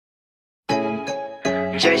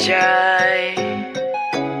摘摘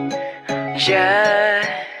摘。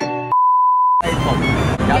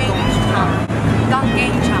钢筋厂，钢筋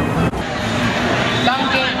厂，钢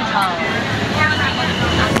筋厂，钢筋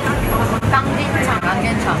厂，钢筋厂，钢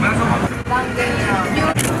筋厂，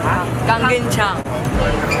钢筋厂。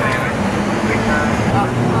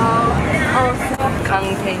钢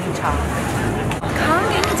筋厂。钢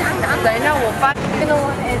筋厂。等一下，我发。You know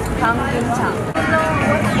what is 钢筋厂 ？You know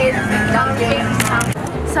what is 钢筋厂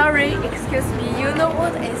 ？Sorry, excuse me. You know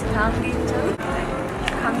what is 钢筋厂？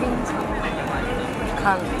钢筋厂。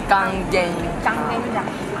钢筋厂。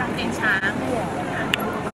钢筋厂。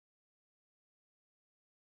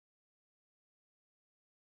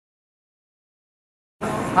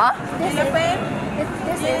啊 ？This is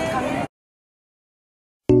钢筋。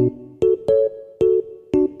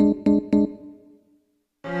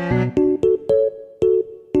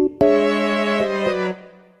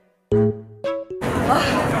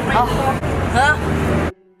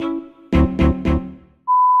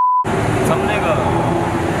咱们那个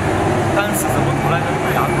单词怎么读来着？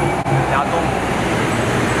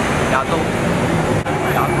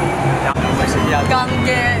我是亚东。钢筋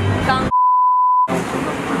钢。我什么都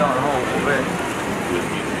不知道，然后我被。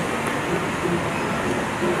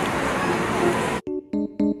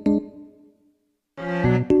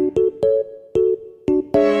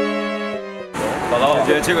姥姥，我觉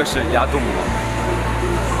得这个是亚东吗？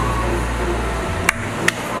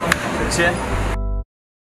先。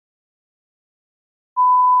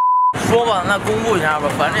 说吧，那公布一下吧，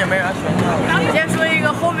反正也没啥悬念。你先说一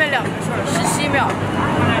个，后面2个事儿，17秒。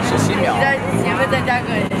17秒。你在前面再加个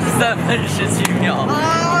3分17秒。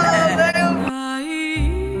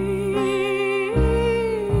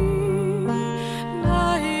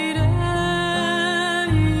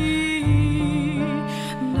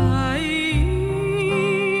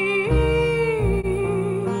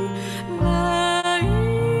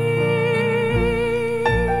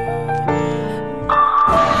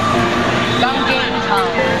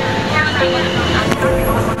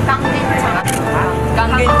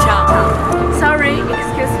钢筋厂 ，Sorry,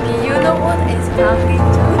 excuse me. You know what is 钢筋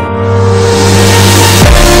厂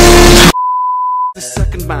The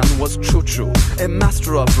second man was Choo-Choo, a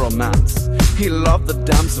master of romance. He loved the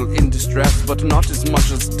damsel in distress, but not as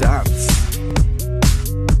much as dance.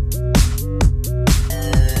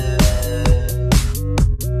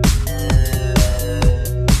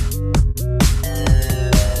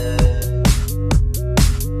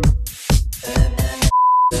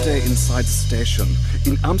 Inside the station,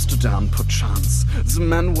 in Amsterdam perchance, the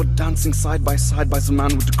men were dancing side by the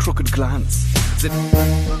man with the crooked glance.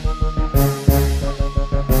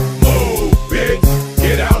 Move, bitch,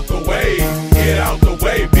 get out the way,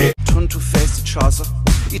 bitch. Turned to face each other,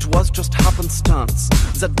 it was just happenstance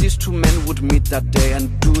that these two men would meet that day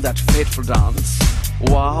and do that fateful dance.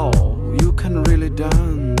 Wow, you can really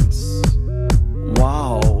dance.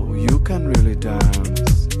 Wow, you can really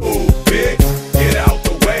dance. Move, bitch, get out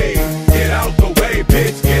the way,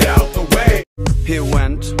 bitch, get out the way. He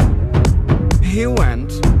went.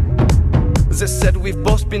 They said we've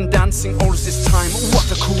both been dancing all this time.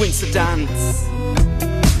 What a coincidence.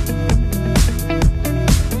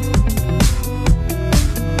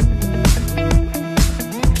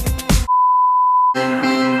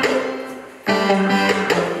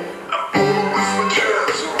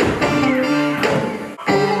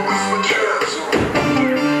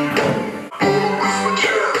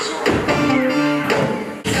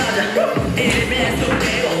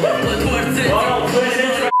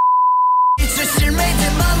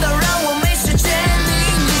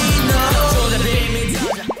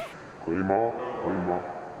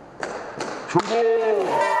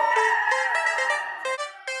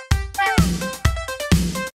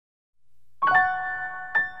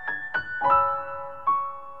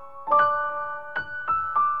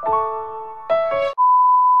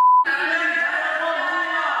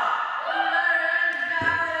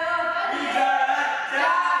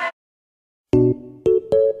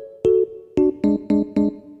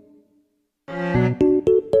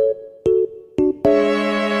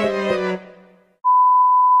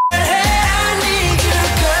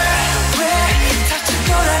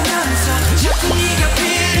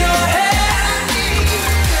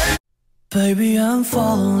 Baby, I'm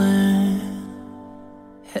falling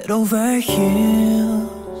head over heels,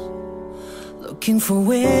 looking for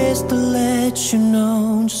ways to let you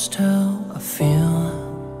know just how I feel.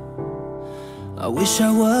 I wish I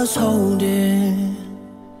was holding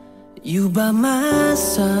you by my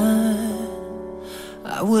side.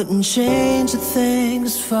 I wouldn't change a thing,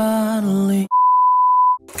 'cause finally.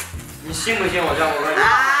 你信不信我这样？我跟你。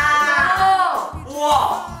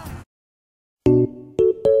哇！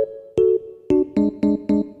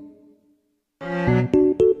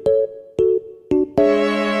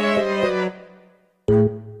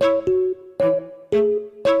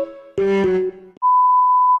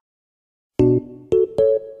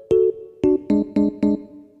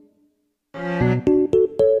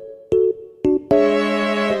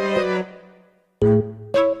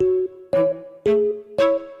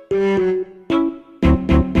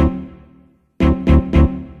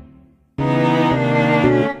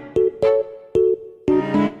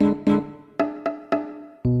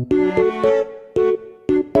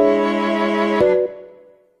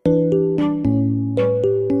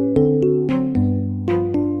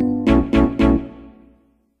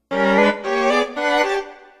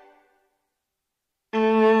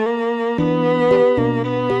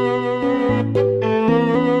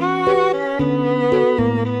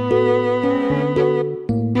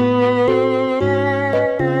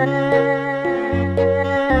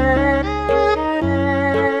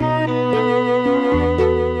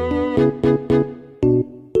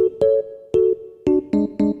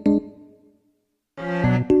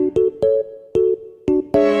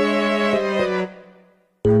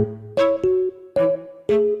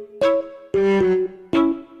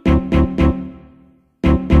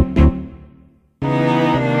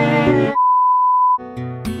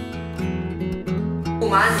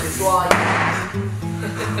瞒你说，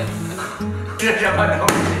这是什么东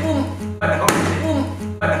西？不。